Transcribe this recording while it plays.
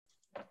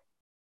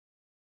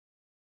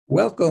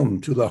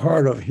Welcome to the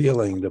Heart of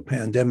Healing, the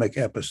pandemic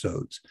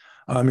episodes.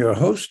 I'm your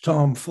host,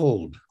 Tom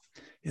Fuld.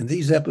 In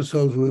these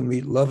episodes, we'll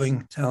meet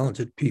loving,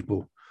 talented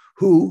people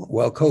who,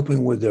 while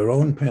coping with their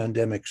own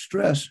pandemic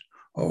stress,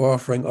 are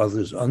offering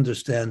others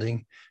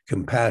understanding,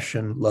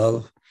 compassion,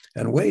 love,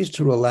 and ways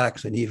to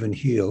relax and even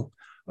heal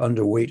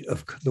under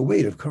the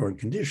weight of current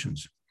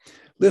conditions.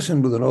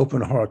 Listen with an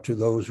open heart to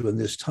those who in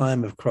this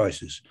time of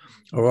crisis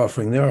are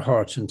offering their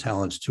hearts and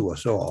talents to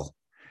us all.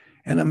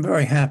 And I'm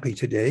very happy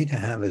today to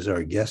have as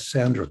our guest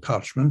Sandra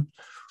Kochman,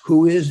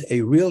 who is a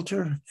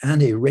realtor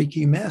and a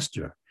Reiki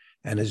master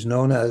and is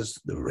known as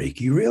the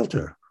Reiki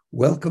Realtor.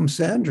 Welcome,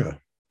 Sandra.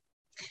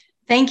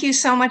 Thank you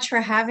so much for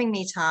having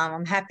me, Tom.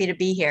 I'm happy to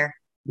be here.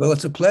 Well,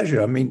 it's a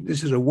pleasure. I mean,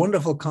 this is a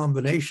wonderful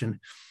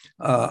combination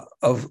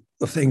of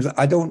things.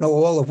 I don't know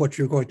all of what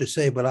you're going to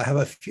say, but I have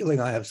a feeling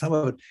I have some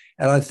of it.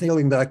 And I'm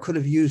feeling that I could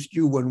have used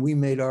you when we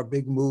made our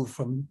big move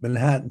from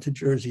Manhattan to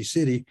Jersey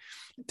City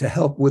to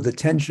help with the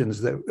tensions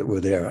that were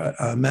there.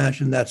 I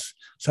imagine that's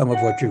some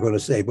of what you're going to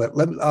say, but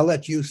I'll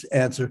let you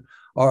answer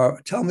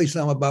or tell me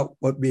some about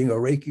what being a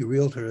Reiki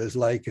Realtor is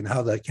like and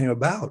how that came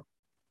about.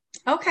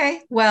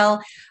 Okay.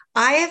 Well,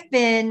 I have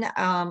been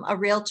a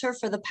realtor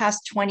for the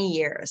past 20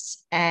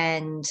 years,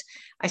 and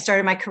I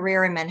started my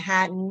career in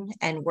Manhattan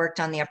and worked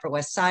on the Upper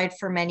West Side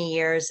for many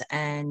years.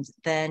 And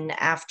then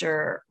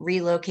after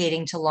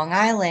relocating to Long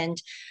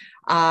Island,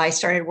 I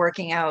started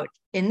working out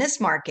in this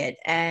market.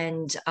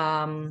 And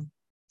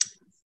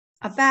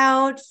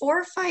about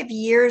 4 or 5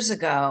 years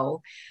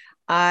ago,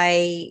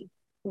 I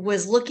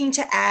was looking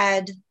to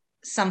add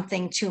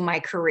something to my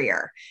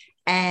career.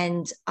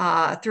 And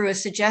through a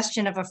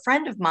suggestion of a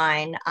friend of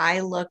mine,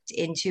 I looked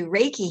into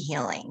Reiki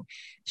healing.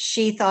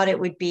 She thought it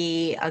would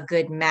be a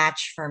good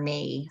match for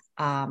me.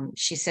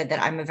 She said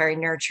that I'm a very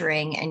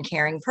nurturing and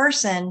caring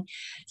person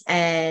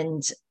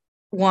and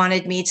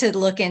wanted me to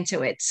look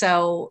into it.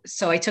 So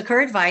I took her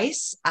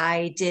advice.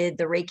 I did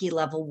the Reiki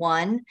level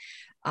 1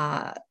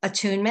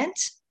 attunement.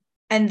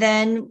 And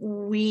then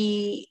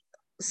we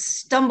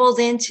stumbled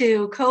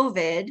into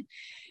COVID.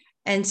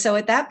 And so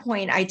at that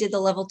point, I did the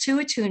level 2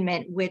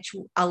 attunement, which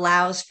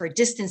allows for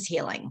distance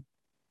healing.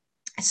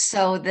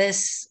 So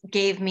this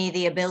gave me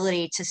the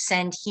ability to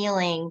send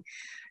healing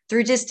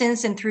through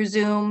distance and through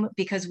Zoom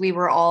because we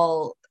were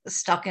all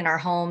stuck in our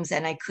homes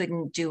and I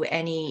couldn't do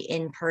any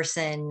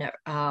in-person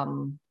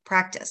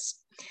practice.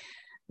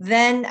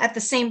 Then at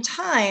the same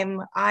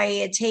time, I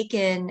had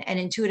taken an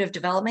intuitive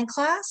development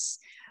class,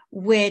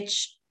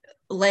 which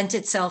lent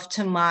itself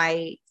to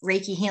my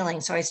Reiki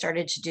healing. So I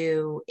started to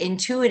do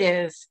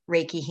intuitive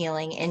Reiki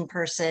healing in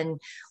person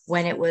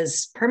when it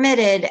was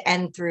permitted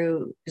and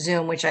through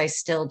Zoom, which I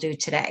still do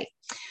today.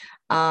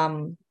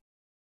 And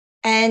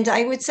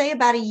I would say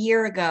about a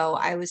year ago,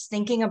 I was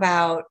thinking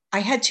about, I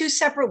had 2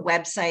 separate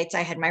websites.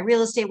 I had my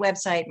real estate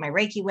website, my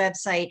Reiki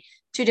website,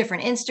 2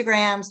 different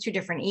Instagrams, 2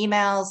 different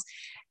emails.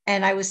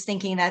 And I was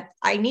thinking that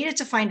I needed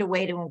to find a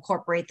way to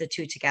incorporate the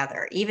 2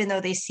 together, even though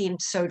they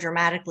seemed so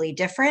dramatically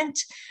different.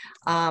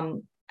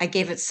 I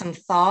gave it some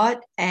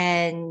thought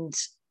and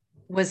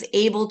was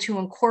able to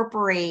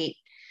incorporate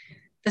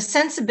the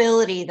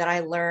sensibility that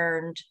I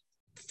learned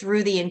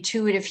through the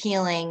intuitive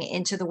healing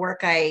into the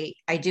work I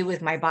do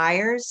with my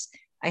buyers.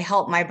 I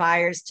help my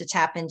buyers to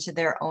tap into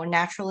their own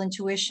natural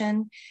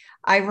intuition.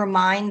 I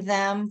remind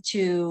them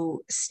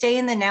to stay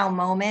in the now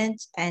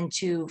moment and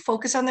to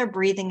focus on their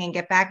breathing and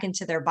get back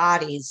into their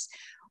bodies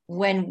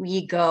when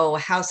we go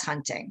house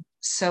hunting,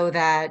 so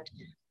that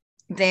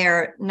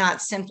they're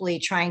not simply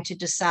trying to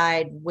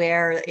decide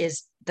where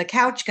is the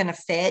couch going to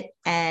fit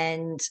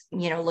and,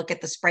 look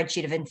at the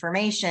spreadsheet of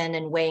information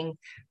and weighing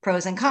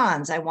pros and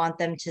cons. I want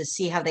them to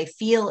see how they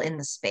feel in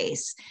the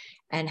space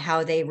and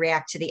how they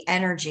react to the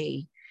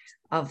energy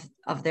of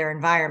their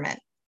environment.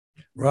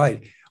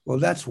 Right. Well,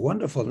 that's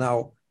wonderful.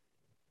 Now,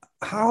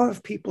 how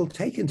have people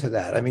taken to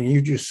that? I mean, you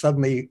just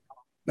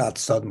not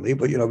suddenly,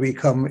 but,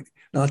 become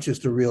not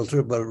just a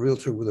realtor, but a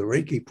realtor with a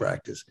Reiki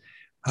practice.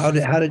 How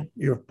did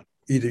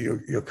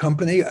either your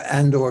company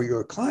and or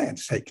your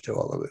clients take to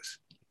all of this?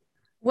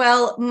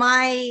 Well,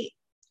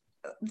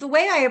 the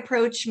way I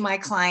approach my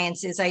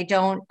clients is I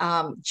don't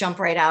jump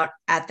right out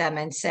at them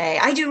and say,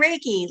 I do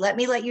Reiki. Let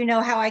me let you know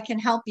how I can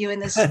help you in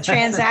this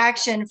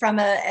transaction from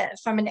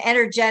an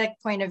energetic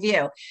point of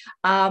view.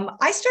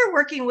 I start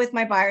working with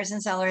my buyers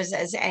and sellers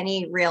as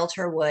any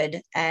realtor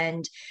would.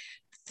 And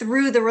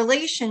through the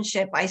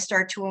relationship, I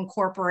start to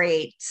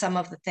incorporate some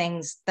of the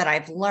things that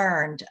I've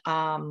learned.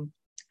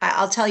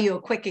 I'll tell you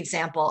a quick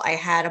example. I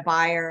had a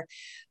buyer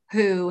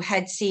who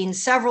had seen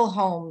several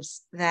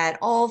homes that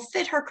all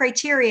fit her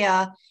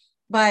criteria,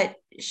 but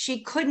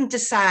she couldn't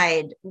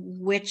decide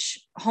which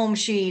home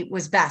she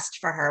was best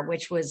for her,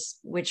 which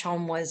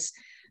home was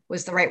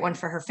the right one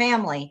for her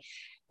family.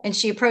 And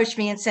she approached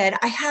me and said,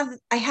 I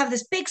have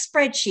this big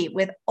spreadsheet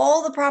with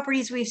all the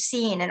properties we've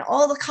seen and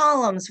all the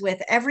columns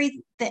with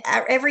every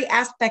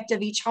aspect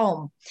of each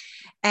home.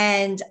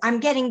 And I'm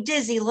getting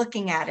dizzy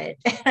looking at it.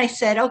 And I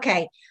said,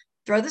 okay,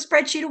 throw the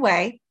spreadsheet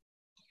away.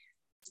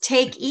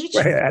 take each.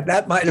 Well,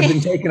 that might have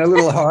been taken a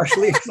little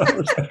harshly. It's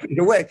almost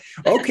away.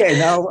 Okay,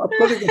 now I'm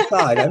putting it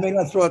aside. I may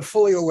not throw it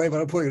fully away,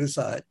 but I'm putting it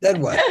aside.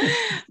 Then what?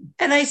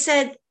 And I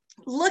said,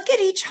 look at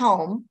each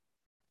home,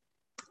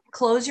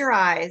 close your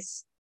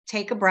eyes,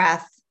 take a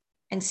breath,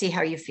 and see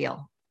how you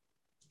feel.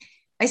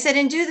 I said,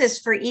 and do this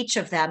for each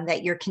of them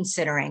that you're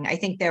considering. I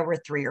think there were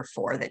 3 or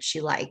 4 that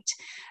she liked.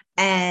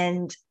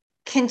 And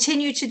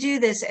continue to do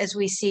this as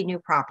we see new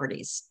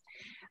properties.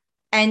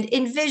 And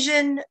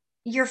envision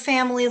your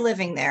family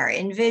living there.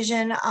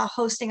 Envision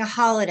hosting a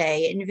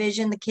holiday.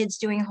 Envision the kids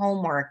doing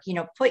homework.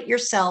 Put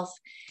yourself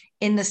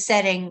in the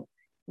setting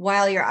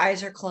while your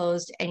eyes are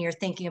closed and you're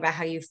thinking about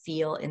how you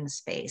feel in the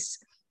space.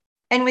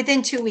 And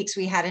within 2 weeks,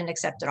 we had an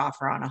accepted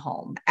offer on a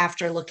home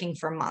after looking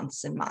for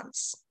months and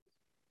months.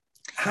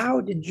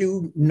 How did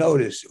you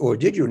notice, or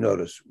did you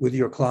notice with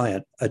your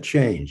client, a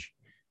change?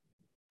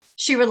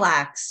 She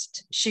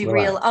relaxed.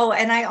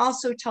 And I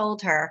also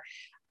told her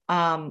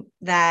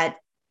that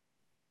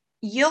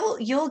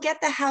you'll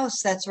get the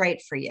house that's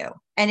right for you.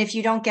 And if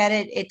you don't get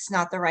it, it's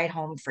not the right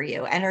home for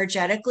you.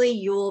 Energetically,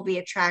 you will be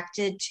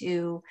attracted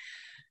to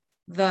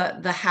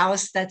the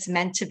house that's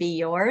meant to be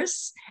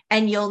yours,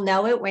 and you'll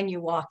know it when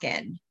you walk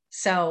in.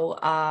 So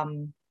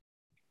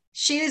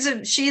she's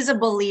a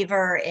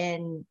believer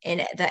in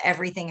the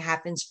everything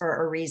happens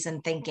for a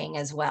reason thinking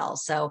as well.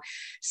 So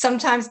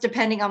sometimes,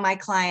 depending on my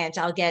client,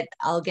 I'll get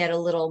a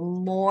little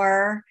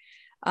more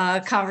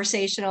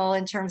conversational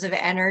in terms of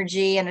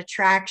energy and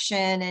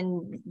attraction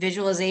and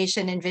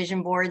visualization and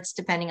vision boards,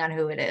 depending on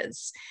who it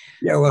is.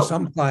 Yeah, well,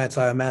 some clients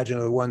I imagine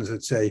are the ones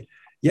that say,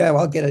 "Yeah,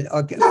 well,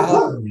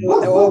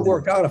 they'll all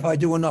work out if I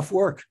do enough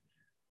work."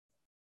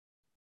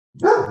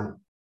 And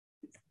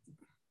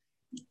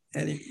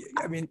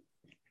I mean,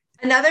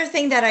 another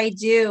thing that I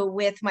do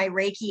with my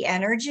Reiki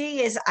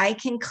energy is I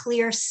can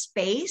clear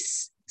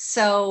space.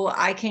 So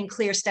I can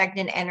clear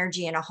stagnant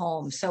energy in a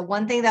home. So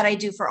one thing that I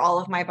do for all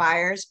of my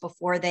buyers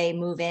before they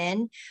move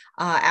in,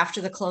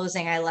 after the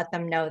closing, I let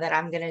them know that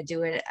I'm going to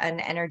do an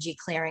energy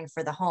clearing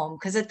for the home.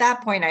 Because at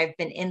that point, I've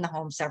been in the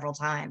home several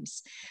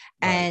times.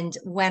 Right. And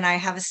when I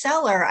have a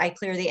seller, I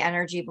clear the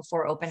energy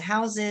before open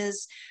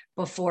houses,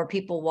 before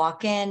people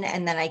walk in,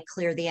 and then I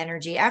clear the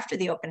energy after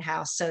the open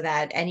house so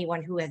that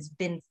anyone who has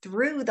been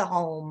through the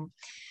home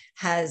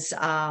has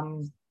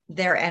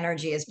their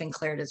energy has been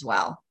cleared as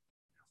well.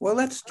 Well,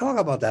 let's talk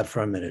about that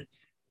for a minute.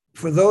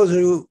 For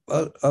those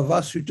of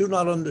us who do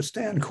not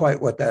understand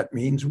quite what that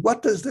means,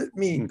 what does that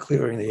mean,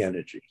 clearing the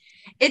energy?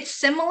 It's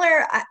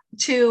similar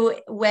to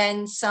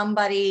when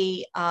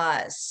somebody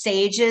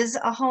sages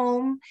a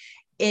home.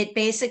 It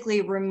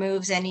basically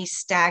removes any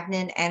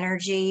stagnant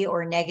energy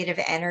or negative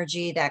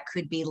energy that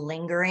could be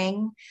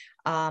lingering.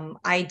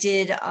 I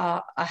did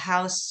a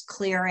house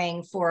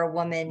clearing for a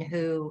woman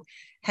who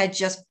had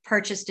just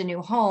purchased a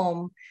new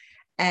home.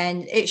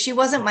 And she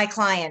wasn't my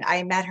client.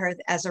 I met her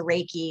as a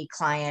Reiki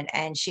client,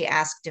 and she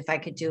asked if I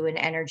could do an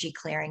energy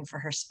clearing for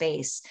her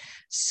space.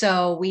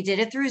 So we did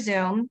it through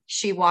Zoom.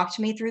 She walked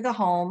me through the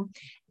home,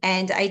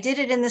 and I did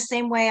it in the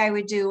same way I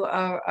would do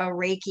a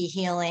Reiki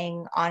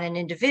healing on an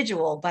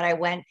individual, but I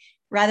went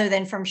rather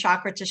than from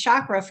chakra to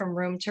chakra, from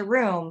room to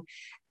room,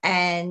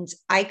 and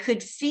I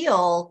could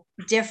feel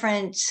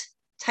different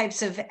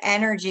types of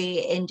energy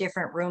in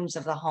different rooms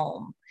of the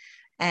home.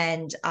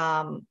 And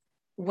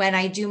when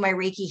I do my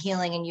Reiki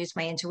healing and use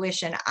my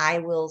intuition, I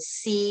will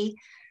see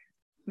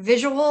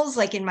visuals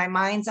like in my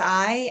mind's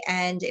eye.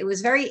 And it was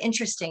very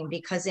interesting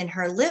because in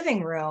her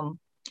living room,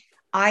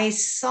 I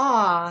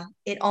saw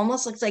it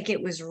almost looked like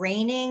it was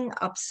raining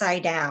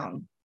upside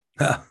down.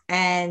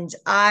 And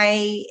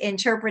I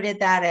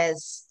interpreted that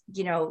as,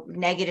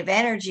 negative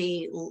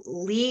energy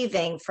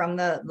leaving from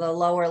the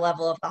lower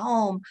level of the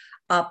home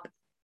up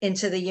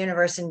into the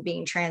universe and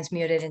being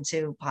transmuted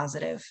into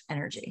positive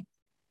energy.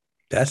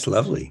 That's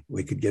lovely.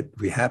 We could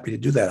be happy to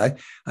do that.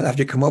 I'd have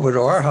to come over to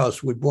our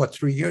house we bought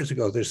 3 years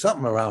ago. There's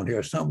something around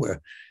here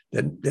somewhere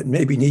that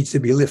maybe needs to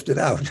be lifted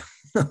out.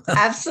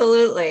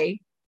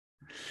 Absolutely.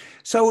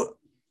 So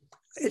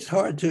it's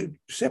hard to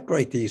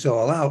separate these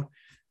all out.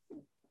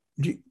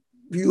 Where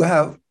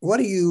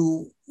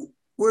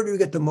do you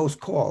get the most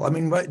call? I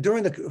mean,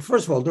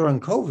 first of all, during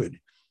COVID,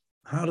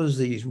 how does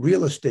the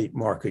real estate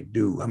market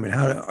do? I mean,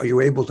 how are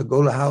you able to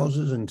go to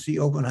houses and see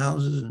open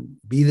houses and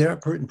be there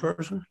in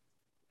person?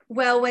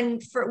 Well,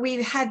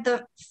 we had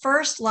the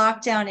first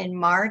lockdown in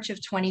March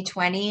of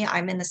 2020,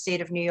 I'm in the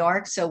state of New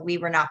York, so we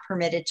were not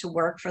permitted to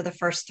work for the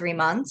first 3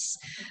 months.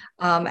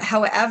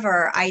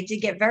 However, I did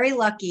get very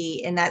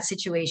lucky in that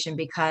situation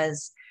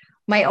because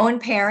my own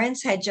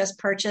parents had just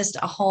purchased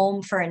a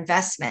home for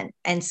investment.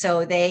 And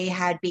so they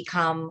had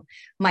become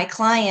my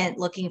client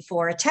looking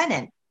for a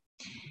tenant.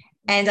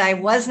 And I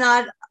was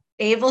not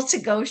able to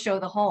go show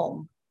the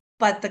home.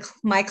 But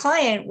my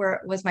client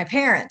was my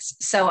parents.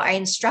 So I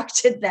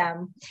instructed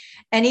them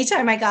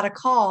anytime I got a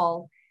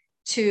call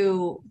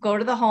to go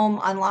to the home,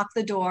 unlock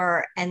the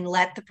door, and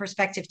let the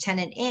prospective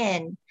tenant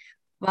in.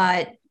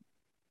 But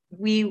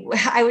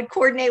I would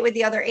coordinate with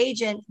the other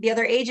agent. The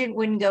other agent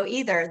wouldn't go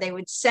either. They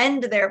would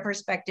send their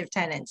prospective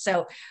tenant.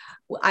 So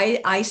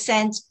I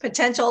sent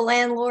potential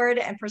landlord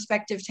and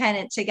prospective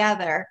tenant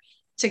together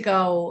to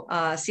go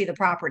see the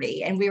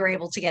property, and we were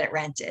able to get it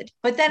rented.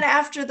 But then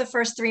after the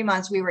first 3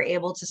 months, we were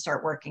able to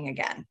start working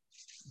again.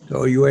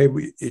 So are you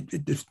able,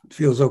 it just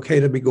feels okay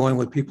to be going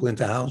with people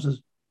into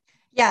houses?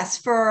 Yes,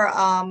 for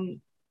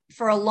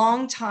a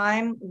long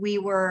time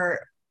we're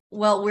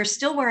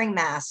still wearing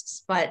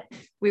masks, but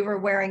we were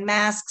wearing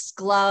masks,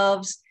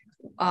 gloves.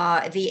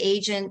 The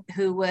agent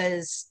who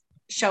was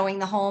showing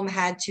the home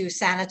had to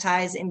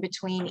sanitize in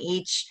between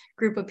each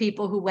group of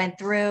people who went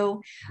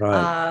through,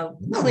 Right.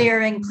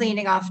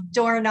 cleaning off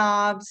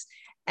doorknobs,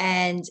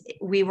 and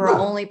we were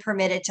only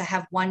permitted to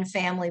have one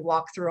family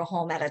walk through a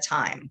home at a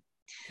time.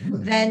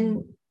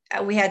 Then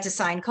we had to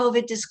sign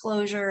COVID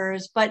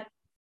disclosures, but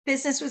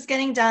business was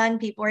getting done.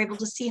 People were able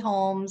to see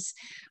homes.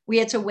 We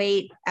had to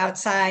wait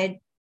outside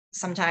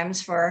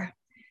sometimes for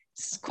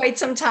quite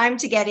some time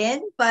to get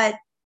in, but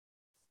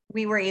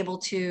we were able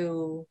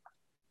to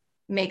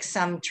make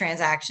some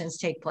transactions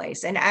take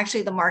place. And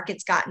actually, the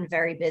market's gotten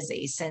very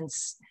busy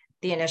since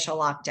the initial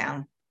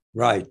lockdown.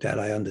 Right, that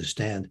I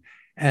understand.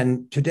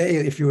 And today,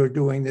 if you were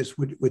doing this,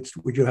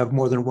 would you have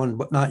more than one,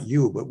 but not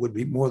you, but would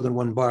be more than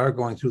one buyer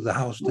going through the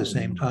house at the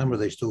same time, or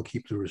they still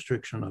keep the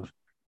restriction of?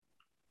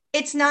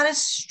 It's not as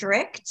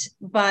strict,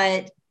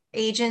 but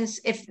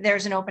agents, if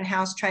there's an open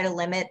house, try to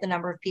limit the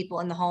number of people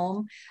in the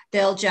home.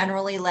 They'll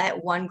generally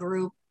let one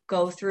group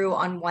go through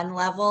on one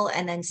level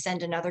and then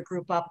send another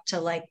group up to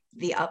like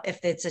if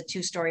it's a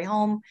 2-story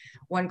home,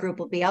 one group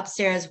will be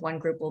upstairs, one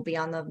group will be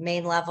on the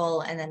main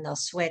level, and then they'll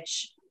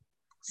switch,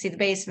 see the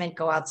basement,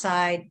 go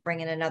outside, bring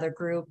in another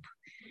group.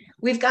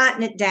 We've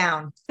gotten it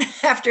down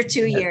after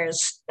 2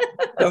 years.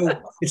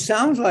 So it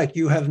sounds like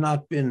you have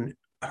not been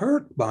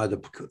hurt by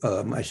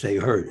I say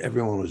hurt,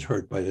 everyone was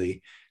hurt by the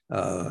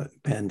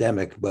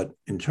pandemic, but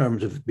in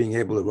terms of being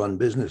able to run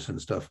business and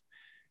stuff,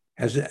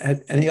 has it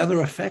had any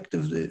other effect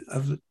of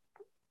the?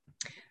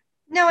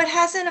 No, it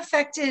hasn't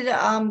affected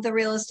the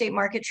real estate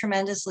market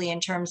tremendously in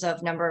terms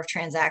of number of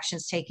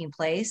transactions taking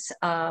place.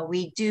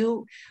 We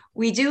do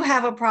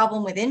have a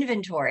problem with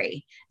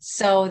inventory,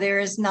 so there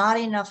is not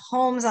enough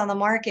homes on the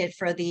market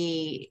for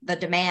the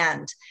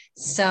demand.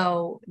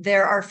 So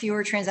there are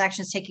fewer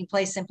transactions taking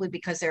place simply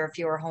because there are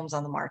fewer homes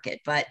on the market.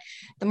 But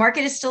the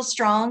market is still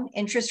strong.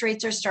 Interest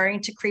rates are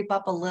starting to creep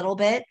up a little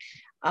bit,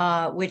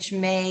 which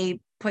may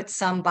put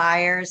some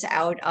buyers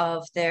out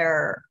of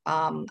their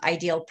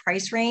ideal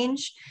price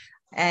range.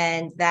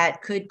 And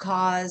that could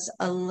cause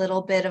a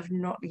little bit of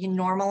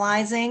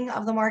normalizing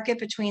of the market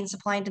between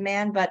supply and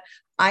demand. But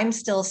I'm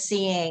still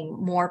seeing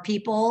more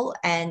people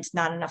and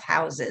not enough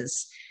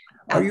houses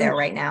out there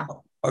right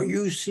now. Are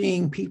you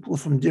seeing people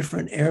from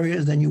different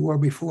areas than you were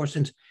before?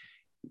 Since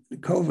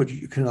COVID,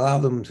 you can allow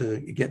them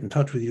to get in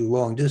touch with you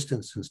long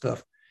distance and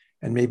stuff,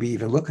 and maybe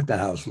even look at the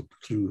house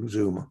through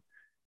Zoom.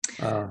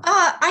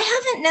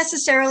 I haven't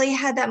necessarily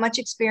had that much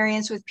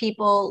experience with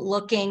people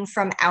looking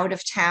from out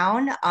of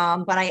town,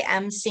 but I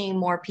am seeing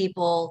more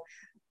people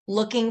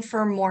looking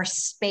for more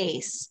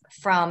space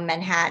from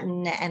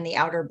Manhattan and the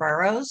outer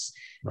boroughs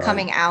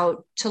coming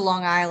out to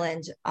Long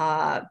Island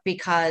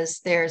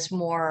because there's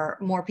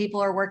more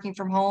people are working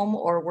from home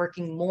or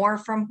working more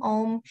from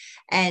home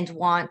and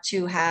want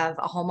to have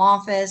a home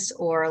office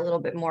or a little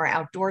bit more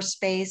outdoor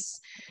space.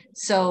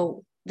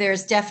 So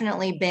there's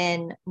definitely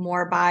been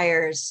more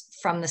buyers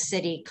from the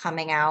city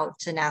coming out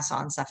to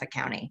Nassau and Suffolk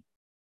County.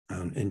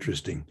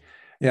 Interesting.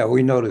 Yeah,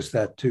 we noticed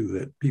that too,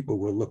 that people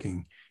were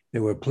looking.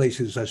 There were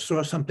places, I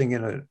saw something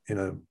in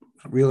a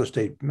real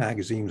estate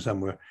magazine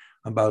somewhere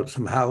about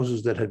some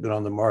houses that had been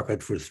on the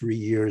market for 3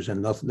 years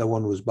and no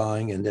one was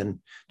buying. And then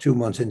 2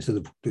 months into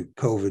the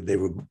COVID, they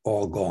were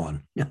all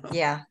gone.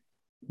 Yeah.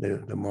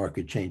 The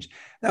market changed.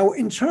 Now,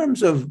 in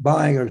terms of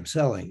buying or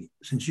selling,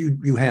 since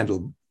you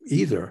handle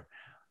either,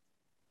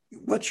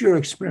 what's your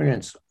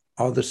experience?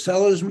 Are the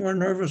sellers more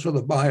nervous or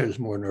the buyers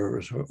more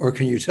nervous? Or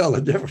can you tell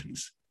the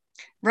difference?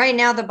 Right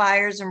now, the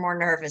buyers are more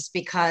nervous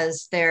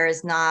because there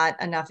is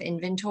not enough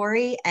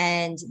inventory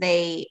and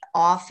they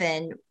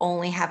often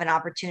only have an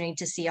opportunity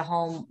to see a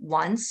home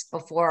once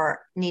before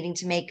needing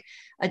to make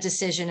a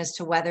decision as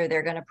to whether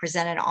they're going to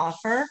present an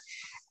offer.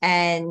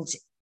 And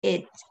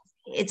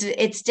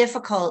it's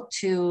difficult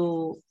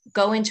to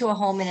go into a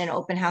home in an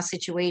open house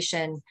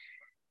situation,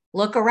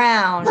 look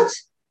around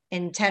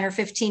in 10 or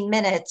 15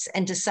 minutes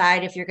and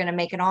decide if you're going to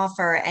make an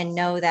offer and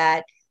know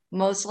that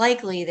most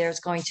likely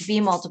there's going to be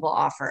multiple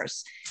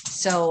offers.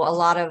 So a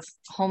lot of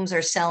homes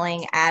are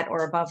selling at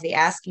or above the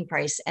asking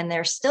price, and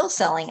they're still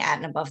selling at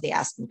and above the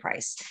asking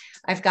price.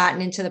 I've gotten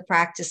into the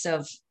practice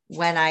of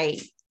when I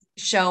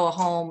show a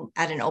home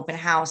at an open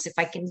house, if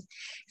I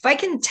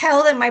can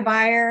tell that my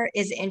buyer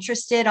is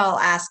interested, I'll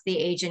ask the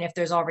agent if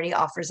there's already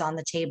offers on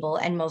the table.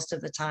 And most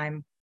of the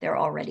time there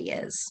already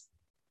is.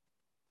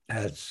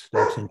 That's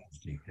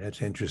interesting.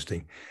 That's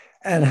interesting.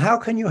 And how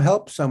can you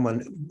help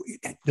someone?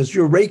 Does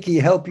your Reiki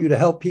help you to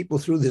help people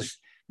through this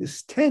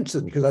this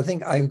tension, because I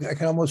think I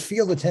can almost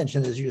feel the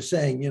tension as you're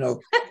saying, they're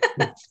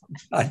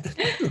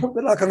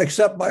not going to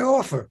accept my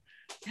offer.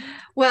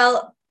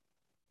 Well,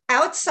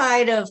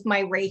 outside of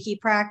my Reiki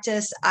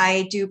practice,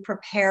 I do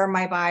prepare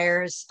my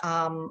buyers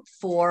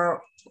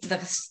for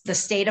the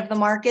state of the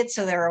market,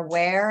 so they're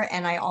aware.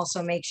 And I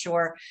also make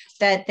sure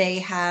that they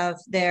have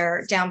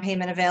their down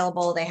payment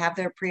available, they have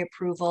their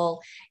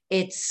pre-approval,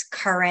 it's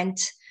current.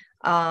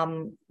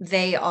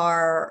 They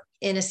are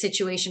in a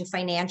situation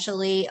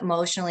financially,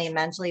 emotionally, and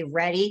mentally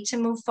ready to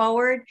move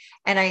forward.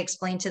 And I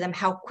explain to them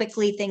how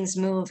quickly things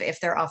move if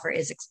their offer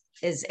is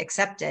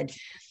accepted.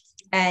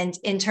 And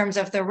in terms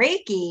of the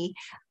Reiki,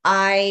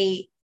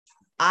 I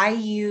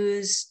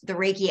use the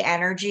Reiki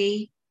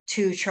energy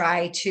to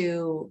try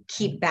to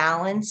keep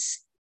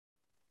balance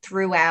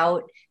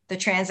throughout the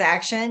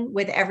transaction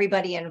with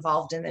everybody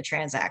involved in the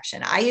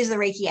transaction. I use the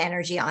Reiki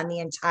energy on the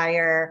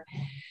entire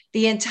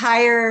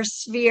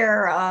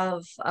sphere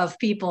of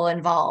people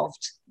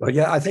involved. Well,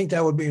 yeah, I think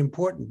that would be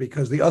important,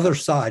 because the other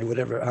side,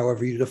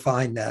 however you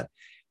define that,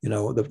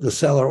 the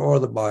seller or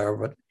the buyer,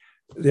 but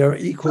they're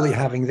equally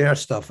having their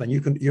stuff, and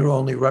you're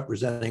only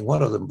representing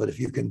one of them. But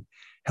if you can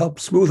help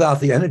smooth out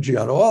the energy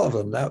on all of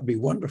them, that would be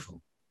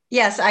wonderful.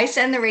 Yes, I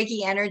send the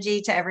Reiki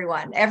energy to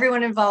everyone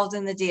involved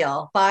in the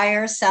deal: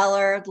 buyer,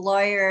 seller,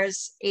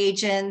 lawyers,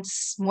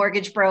 agents,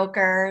 mortgage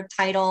broker,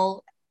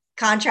 title,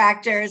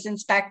 contractors,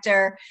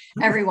 inspector,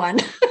 everyone.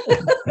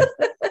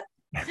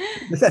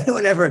 Does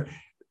anyone ever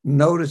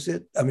notice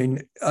it? I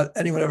mean,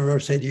 anyone ever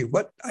say to you,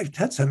 "What? I've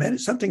had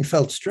something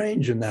felt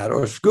strange in that,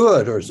 or it's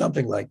good, or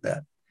something like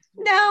that"?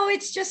 No,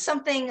 it's just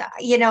something,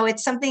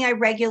 it's something I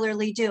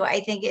regularly do. I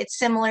think it's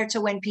similar to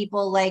when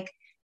people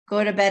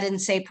go to bed and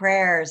say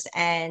prayers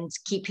and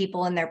keep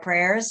people in their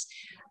prayers.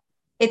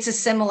 It's a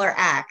similar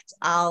act.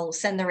 I'll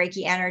send the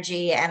Reiki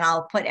energy and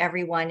I'll put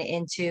everyone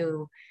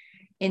into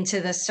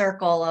the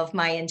circle of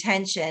my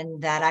intention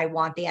that I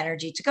want the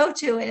energy to go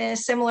to, in a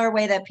similar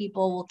way that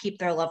people will keep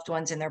their loved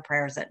ones in their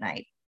prayers at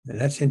night.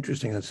 That's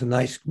interesting. That's a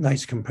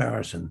nice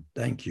comparison.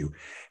 Thank you.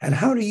 And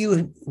how do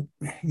you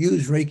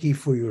use Reiki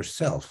for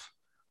yourself?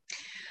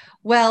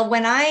 Well,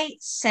 when I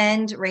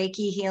send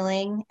Reiki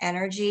healing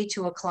energy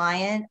to a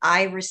client,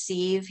 I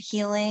receive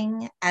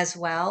healing as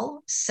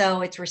well.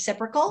 So it's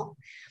reciprocal.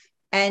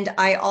 And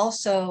I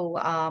also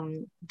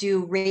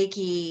do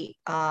Reiki,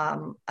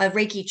 a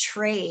Reiki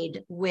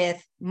trade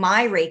with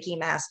my Reiki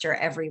master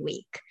every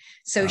week.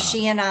 So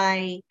she and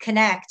I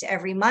connect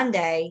every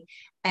Monday,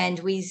 and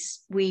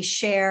we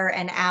share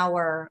an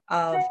hour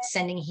of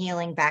sending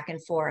healing back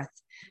and forth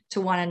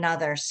to one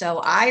another.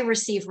 So I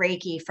receive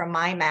Reiki from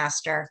my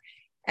master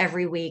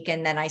every week,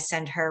 and then I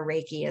send her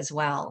Reiki as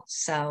well.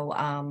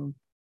 So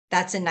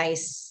that's a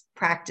nice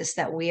practice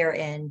that we are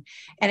in.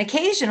 And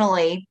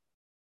occasionally,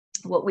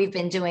 what we've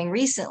been doing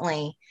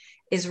recently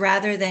is,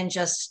 rather than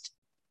just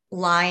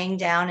lying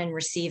down and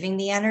receiving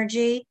the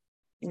energy,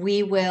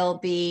 we will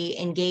be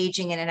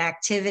engaging in an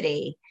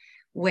activity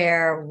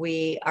where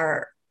we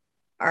are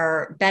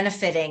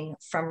benefiting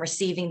from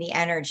receiving the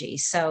energy.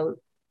 So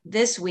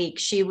this week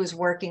she was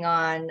working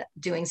on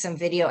doing some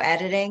video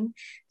editing.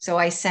 So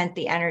I sent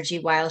the energy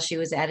while she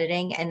was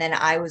editing, and then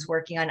I was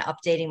working on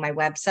updating my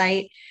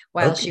website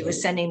while she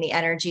was sending the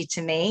energy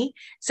to me.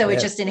 So it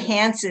just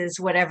enhances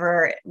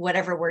whatever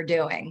we're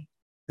doing.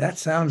 That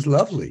sounds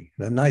lovely.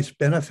 A nice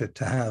benefit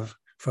to have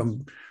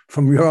from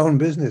your own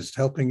business,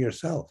 helping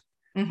yourself.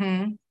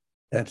 Mm-hmm.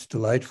 That's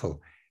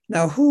delightful.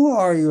 Now, who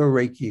are your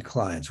Reiki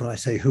clients? When I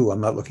say who, I'm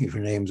not looking for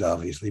names,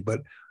 obviously,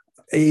 but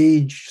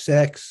age,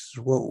 sex,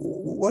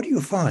 what do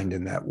you find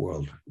in that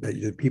world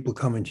that people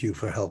coming to you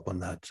for help on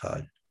that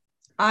side?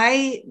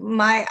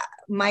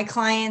 My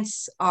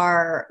clients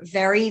are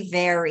very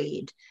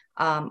varied.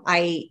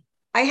 I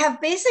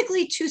have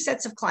basically two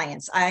sets of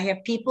clients. I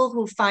have people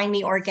who find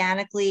me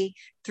organically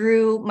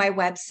through my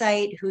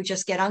website, who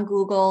just get on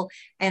Google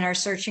and are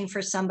searching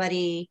for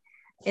somebody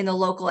in the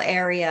local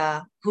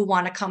area who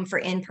want to come for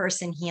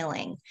in-person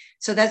healing.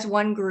 So that's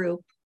one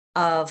group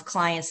of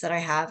clients that I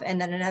have.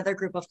 And then another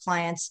group of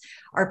clients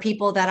are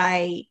people that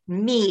I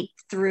meet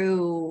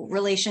through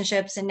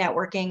relationships and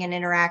networking and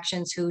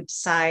interactions, who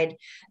decide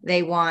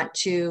they want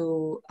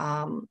to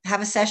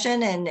have a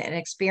session and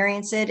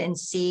experience it and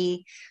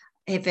see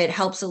if it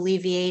helps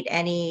alleviate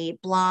any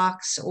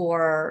blocks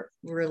or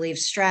relieve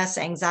stress,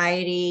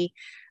 anxiety,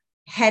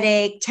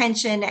 headache,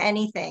 tension,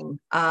 anything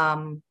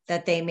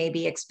that they may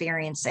be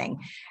experiencing.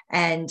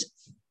 And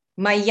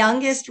my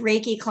youngest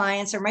Reiki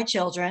clients are my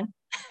children.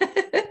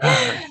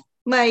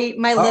 My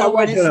little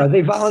one is. Are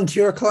they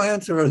volunteer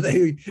clients or are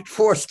they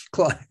forced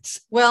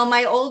clients? Well,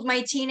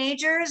 my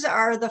teenagers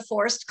are the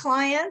forced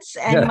clients,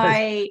 and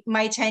my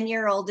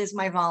 10-year-old is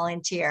my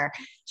volunteer.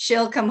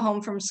 She'll come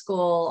home from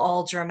school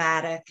all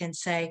dramatic and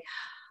say,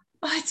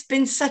 "Oh, it's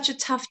been such a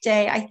tough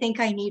day. I think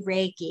I need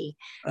Reiki."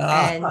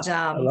 And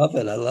I love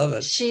it. I love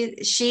it.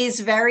 She's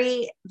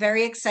very,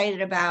 very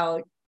excited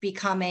about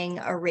becoming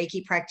a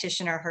Reiki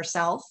practitioner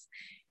herself.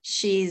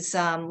 She's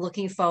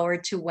looking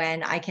forward to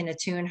when I can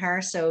attune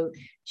her so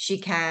she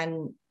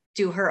can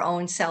do her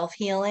own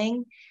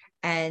self-healing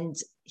and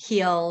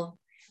heal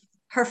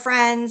her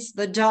friends,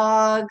 the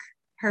dog,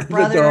 her The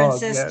brother and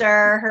dog, yeah.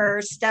 sister,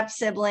 her step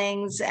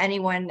siblings,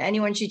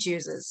 anyone she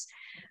chooses.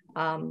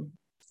 And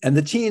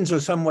the teens are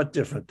somewhat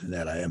different than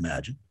that, I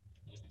imagine.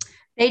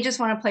 They just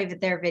want to play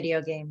with their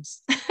video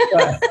games.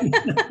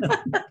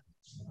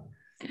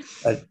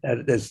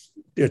 There's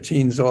there are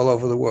teens all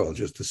over the world,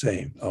 just the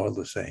same, all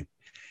the same.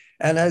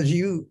 And as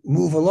you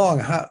move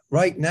along,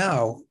 right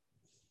now,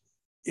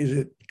 is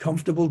it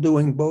comfortable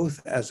doing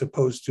both as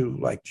opposed to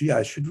like, gee,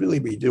 I should really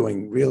be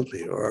doing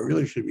realty or I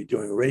really should be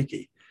doing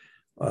Reiki?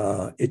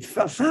 It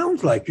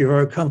sounds like you're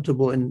very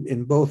comfortable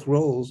in both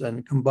roles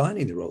and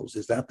combining the roles.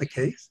 Is that the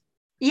case?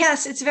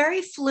 Yes, it's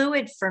very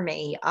fluid for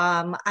me.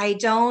 I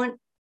don't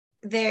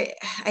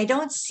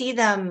see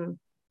them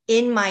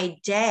in my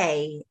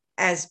day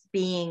as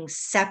being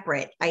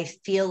separate. I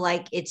feel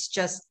like it's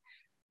just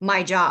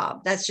my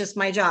job. That's just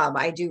my job.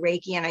 I do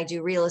Reiki and I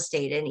do real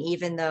estate. And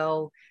even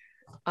though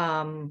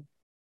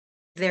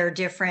they're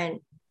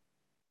different,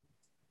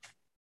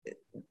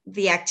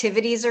 the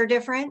activities are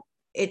different.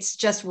 It's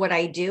just what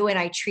I do. And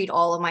I treat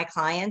all of my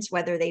clients,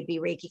 whether they be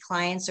Reiki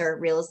clients or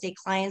real estate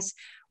clients,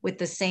 with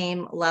the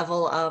same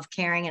level of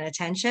caring and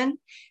attention.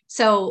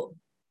 So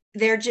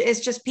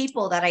it's just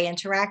people that I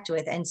interact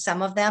with. And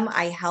some of them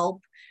I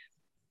help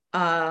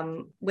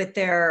with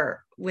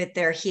their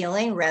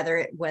healing, whether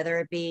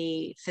it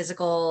be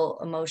physical,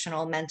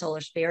 emotional, mental,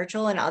 or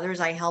spiritual. And others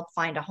I help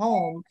find a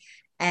home,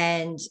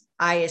 and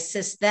I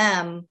assist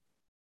them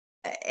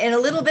in a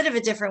little bit of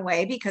a different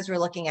way because we're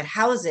looking at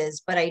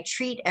houses, but I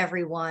treat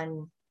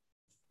everyone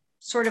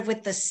sort of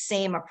with the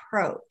same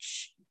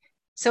approach.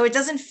 So it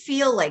doesn't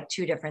feel like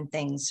two different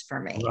things for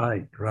me.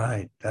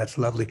 Right. That's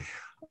lovely.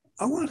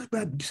 I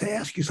wanted to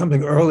ask you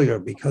something earlier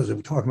because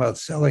of talking about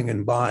selling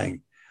and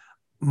buying.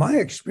 My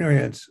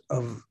experience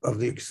of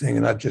the thing,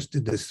 and I just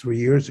did this 3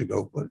 years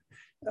ago, but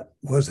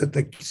was that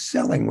the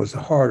selling was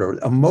harder,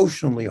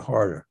 emotionally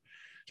harder.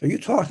 So you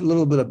talked a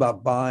little bit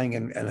about buying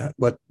and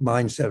what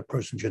mindset a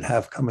person should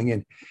have coming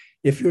in.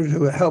 If you're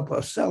to help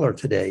a seller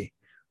today,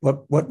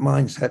 what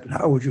mindset and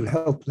how would you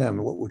help them?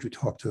 What would you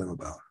talk to them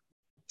about?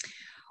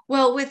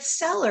 Well, with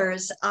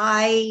sellers,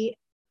 I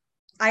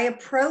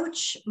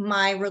approach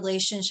my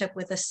relationship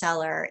with a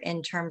seller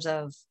in terms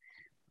of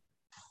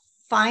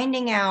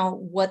finding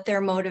out what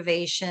their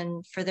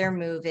motivation for their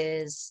move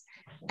is.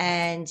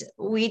 And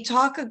we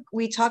talk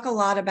a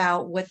lot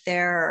about what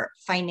their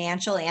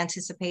financial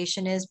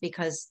anticipation is,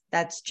 because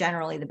that's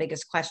generally the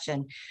biggest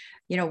question.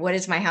 What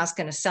is my house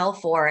going to sell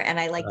for? And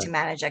I like to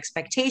manage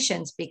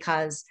expectations,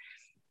 because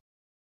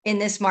in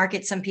this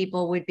market, some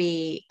people would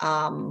be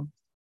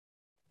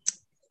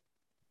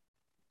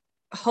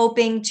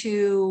hoping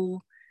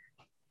to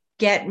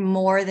get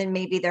more than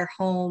maybe their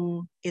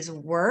home is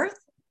worth,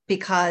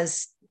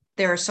 because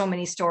there are so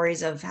many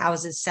stories of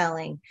houses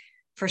selling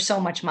for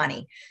so much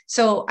money.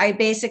 So I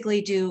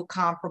basically do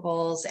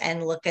comparables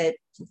and look at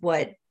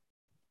what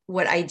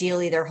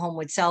ideally their home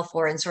would sell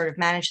for, and sort of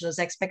manage those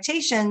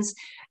expectations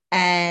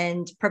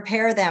and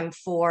prepare them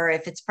for,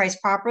 if it's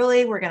priced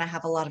properly, we're going to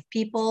have a lot of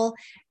people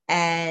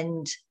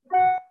and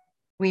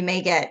we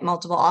may get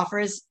multiple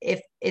offers.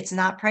 If it's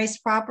not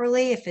priced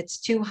properly, if it's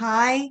too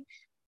high,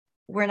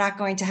 we're not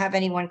going to have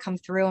anyone come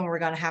through, and we're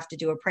going to have to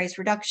do a price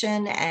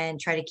reduction and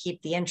try to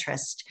keep the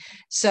interest.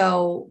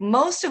 So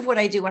most of what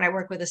I do when I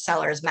work with a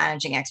seller is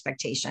managing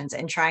expectations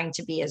and trying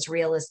to be as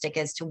realistic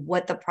as to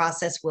what the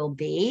process will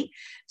be,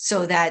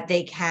 so that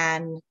they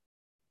can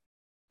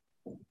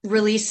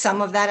release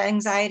some of that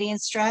anxiety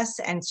and stress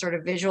and sort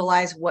of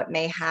visualize what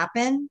may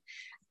happen.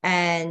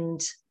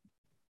 And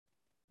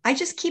I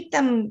just keep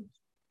them,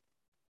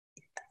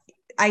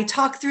 I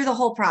talk through the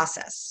whole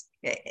process.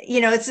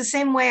 It's the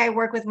same way I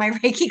work with my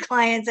Reiki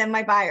clients and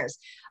my buyers.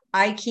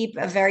 I keep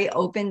a very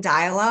open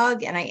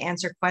dialogue and I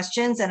answer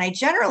questions. And I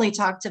generally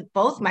talk to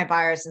both my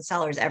buyers and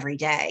sellers every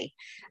day.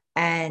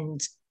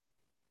 And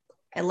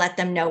I let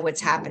them know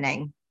what's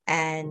happening.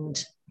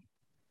 And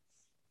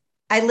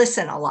I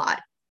listen a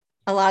lot.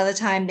 A lot of the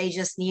time, they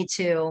just need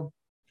to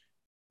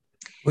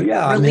release.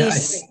 I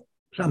think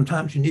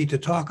sometimes you need to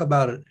talk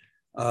about it.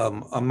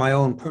 On my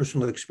own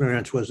personal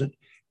experience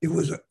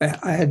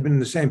I had been in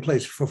the same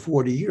place for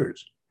 40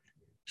 years.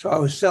 So I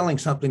was selling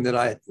something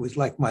that was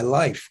like my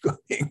life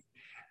going.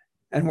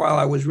 And while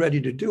I was ready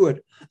to do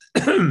it,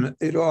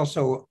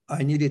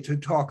 I needed to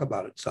talk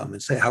about it some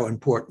and say how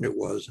important it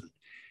was.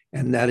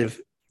 And that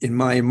if in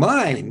my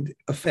mind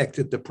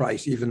affected the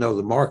price, even though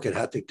the market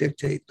had to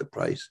dictate the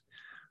price.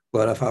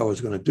 But if I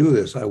was going to do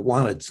this, I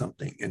wanted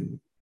something. And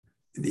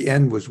the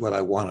end was what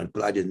I wanted,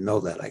 but I didn't know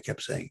that. I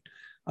kept saying,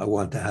 I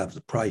want to have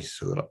the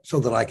price so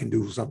that I can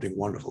do something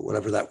wonderful,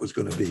 whatever that was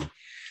going to be.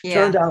 Yeah.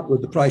 Turned out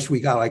with the price we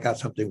got, I got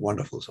something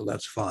wonderful, so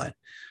that's fine.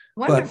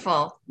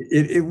 Wonderful. But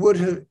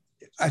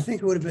I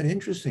think it would have been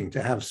interesting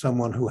to have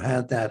someone who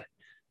had that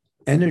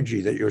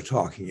energy that you're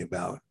talking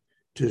about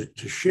to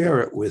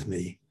share it with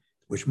me,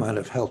 which might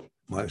have helped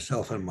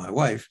myself and my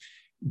wife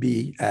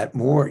be at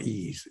more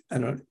ease.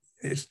 And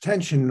it's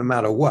tension no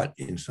matter what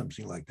in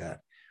something like that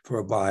for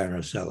a buyer and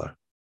a seller.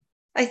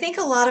 I think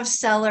a lot of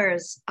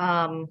sellers,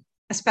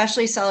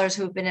 especially sellers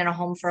who have been in a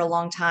home for a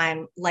long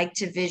time, like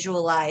to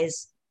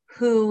visualize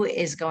who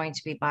is going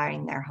to be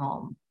buying their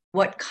home.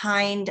 What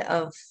kind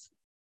of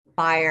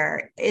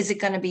buyer is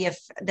it going to be? If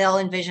they'll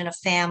envision a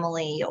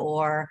family,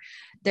 or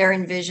they're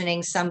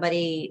envisioning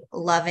somebody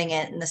loving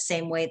it in the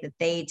same way that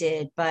they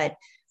did, but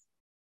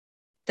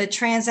the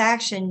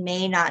transaction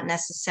may not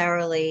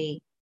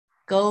necessarily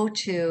go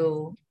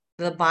to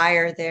the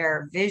buyer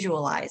they're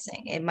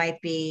visualizing. It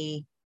might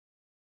be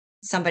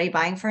somebody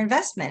buying for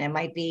investment. It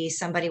might be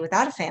somebody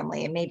without a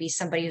family. It may be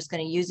somebody who's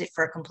going to use it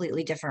for a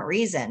completely different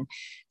reason.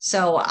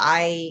 So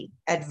I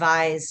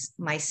advise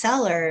my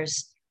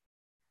sellers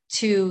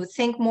to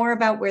think more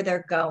about where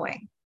they're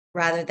going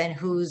rather than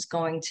who's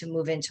going to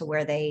move into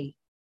where they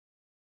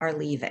are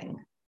leaving.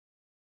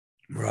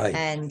 Right.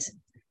 And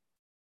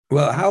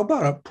well, how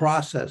about a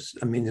process?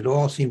 I mean, it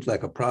all seems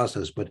like a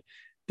process, but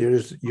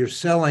you're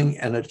selling,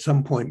 and at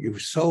some point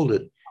you've sold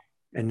it,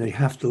 and you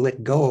have to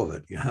let go of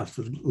it. You have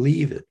to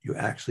leave it. You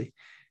actually,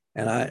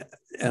 and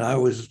I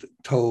was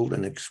told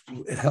and it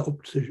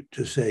helped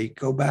to say,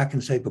 go back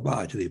and say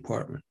goodbye to the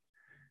apartment.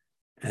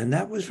 And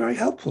that was very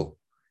helpful,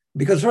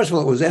 because first of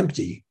all, it was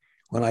empty.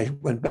 When I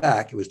went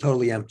back, it was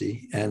totally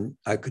empty, and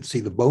I could see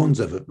the bones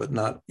of it, but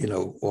not,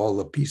 all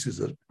the pieces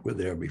that were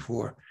there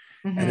before.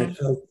 And it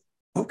felt,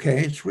 okay,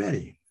 it's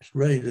ready. It's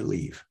ready to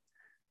leave.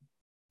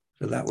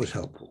 So that was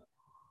helpful.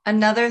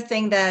 Another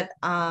thing that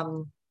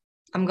I'm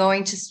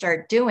going to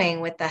start doing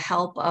with the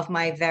help of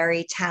my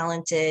very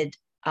talented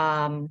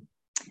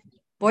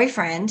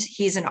boyfriend,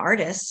 he's an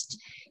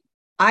artist.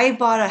 I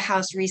bought a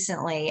house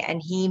recently, and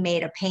he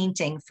made a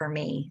painting for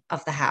me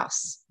of the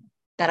house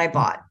that I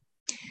bought.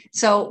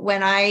 So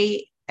when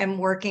I am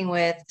working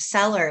with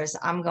sellers,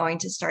 I'm going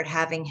to start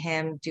having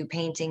him do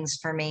paintings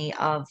for me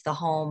of the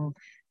home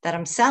that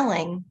I'm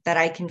selling, that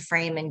I can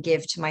frame and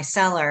give to my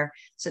seller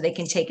so they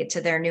can take it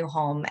to their new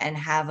home and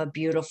have a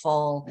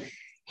beautiful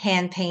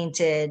hand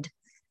painted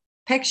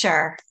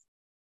picture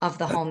of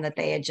the home that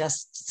they had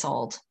just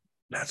sold.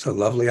 That's a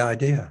lovely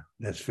idea.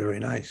 That's very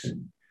nice.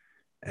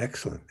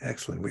 Excellent.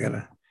 Excellent.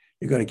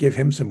 You're going to give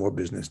him some more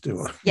business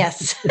too.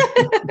 Yes.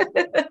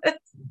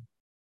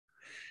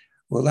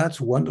 Well,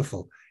 that's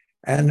wonderful.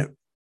 And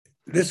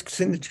this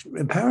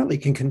apparently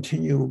can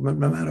continue no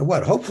matter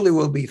what. Hopefully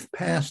we'll be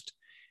past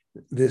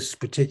this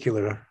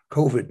particular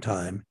COVID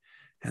time,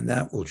 and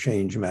that will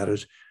change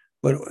matters.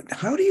 But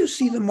how do you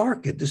see the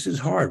market? This is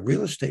hard.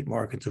 Real estate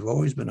markets have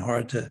always been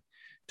hard to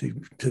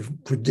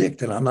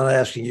predict. And I'm not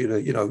asking you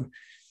to,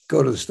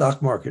 go to the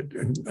stock market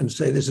and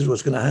say this is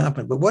what's going to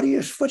happen. But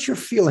what's your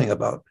feeling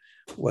about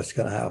what's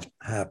going to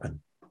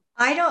happen?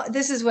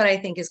 This is what I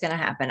think is going to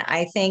happen.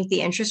 I think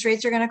the interest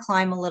rates are going to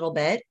climb a little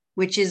bit,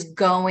 which is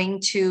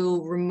going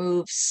to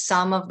remove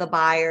some of the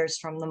buyers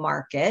from the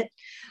market.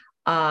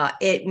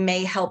 It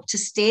may help to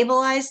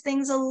stabilize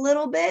things a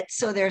little bit,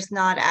 so there's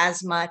not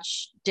as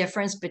much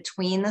difference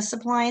between the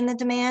supply and the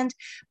demand,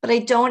 but I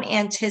don't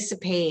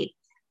anticipate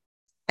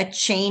a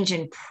change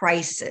in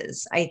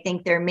prices. I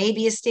think there may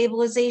be a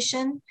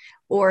stabilization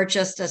or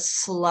just a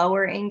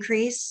slower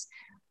increase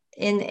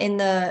in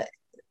the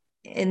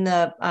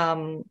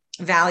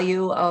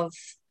value of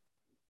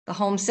the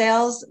home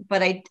sales,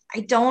 but I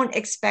don't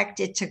expect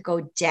it to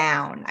go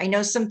down. I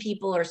know some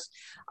people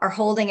are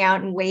holding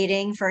out and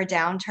waiting for a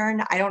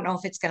downturn. I don't know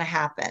if it's going to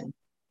happen.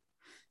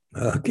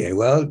 Okay,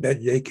 well,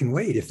 they can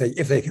wait if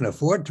they can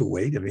afford to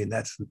wait. I mean,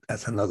 that's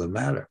another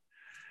matter,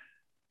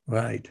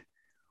 right?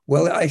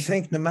 Well, I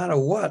think no matter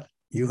what,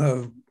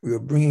 you're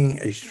bringing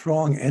a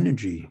strong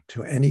energy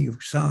to any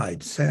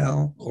side,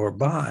 sell or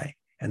buy,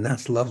 and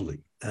that's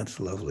lovely. That's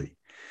lovely.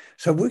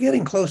 So we're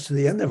getting close to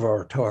the end of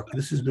our talk.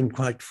 This has been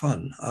quite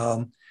fun.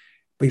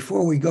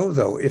 Before we go,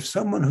 though, if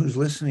someone who's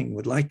listening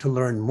would like to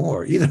learn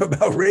more, either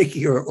about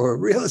Reiki or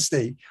real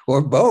estate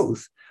or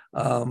both,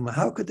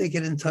 how could they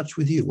get in touch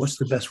with you? What's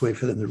the best way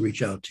for them to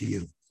reach out to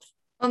you?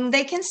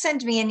 They can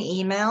send me an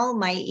email.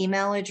 My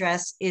email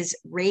address is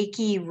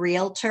Reiki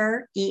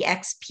Realtor,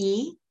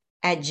 EXP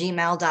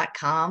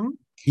 @gmail.com.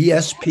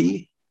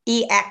 ESP?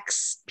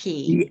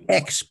 EXP.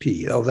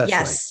 EXP. Oh, that's right.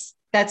 Yes.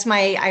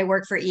 I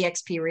work for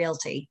EXP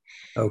Realty.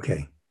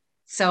 Okay.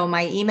 So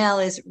my email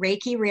is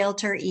Reiki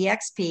Realtor,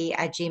 EXP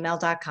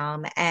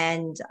 @gmail.com.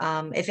 And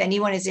if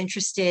anyone is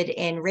interested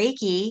in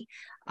Reiki,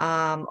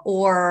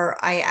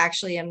 or I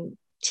actually am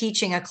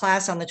teaching a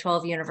class on the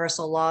 12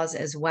 universal laws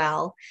as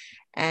well.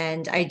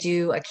 And I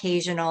do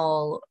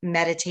occasional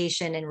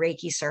meditation and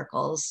Reiki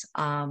circles.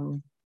 I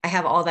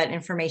have all that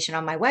information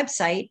on my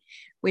website,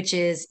 which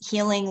is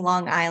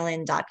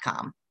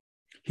healinglongisland.com.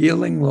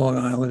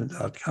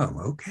 Healinglongisland.com.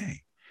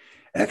 Okay.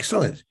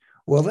 Excellent.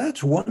 Well,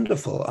 that's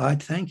wonderful. I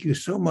thank you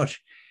so much.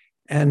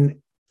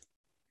 And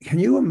can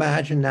you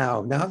imagine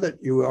now that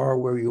you are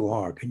where you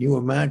are, can you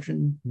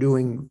imagine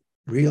doing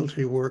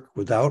realty work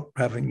without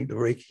having the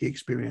Reiki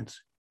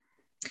experience?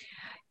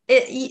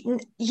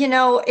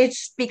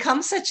 It's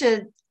become such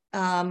a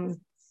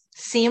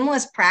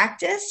seamless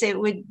practice. It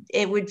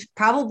would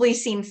probably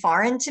seem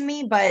foreign to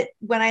me, but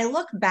when I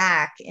look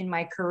back in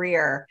my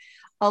career,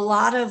 a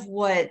lot of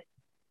what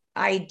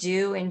I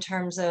do in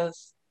terms of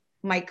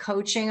my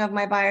coaching of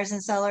my buyers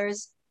and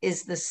sellers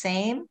is the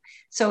same.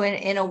 So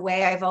in a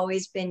way, I've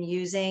always been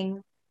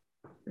using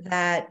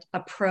that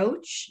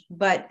approach,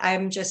 but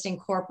I'm just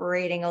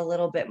incorporating a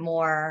little bit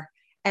more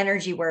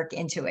energy work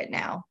into it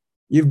now.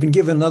 You've been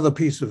given another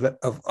piece of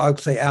I'd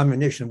say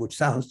ammunition, which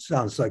sounds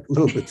like a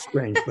little bit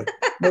strange, but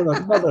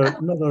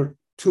another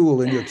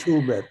tool in your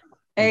tool belt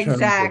in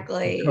terms of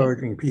Exactly.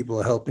 encouraging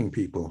people, helping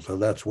people. So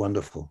that's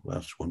wonderful.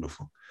 That's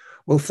wonderful.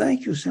 Well,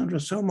 thank you, Sandra,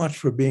 so much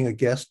for being a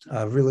guest.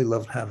 I really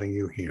loved having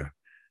you here.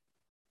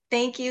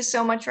 Thank you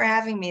so much for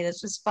having me.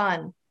 This was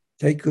fun.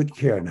 Take good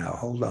care now.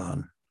 Hold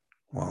on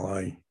while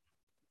I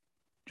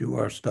do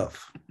our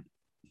stuff.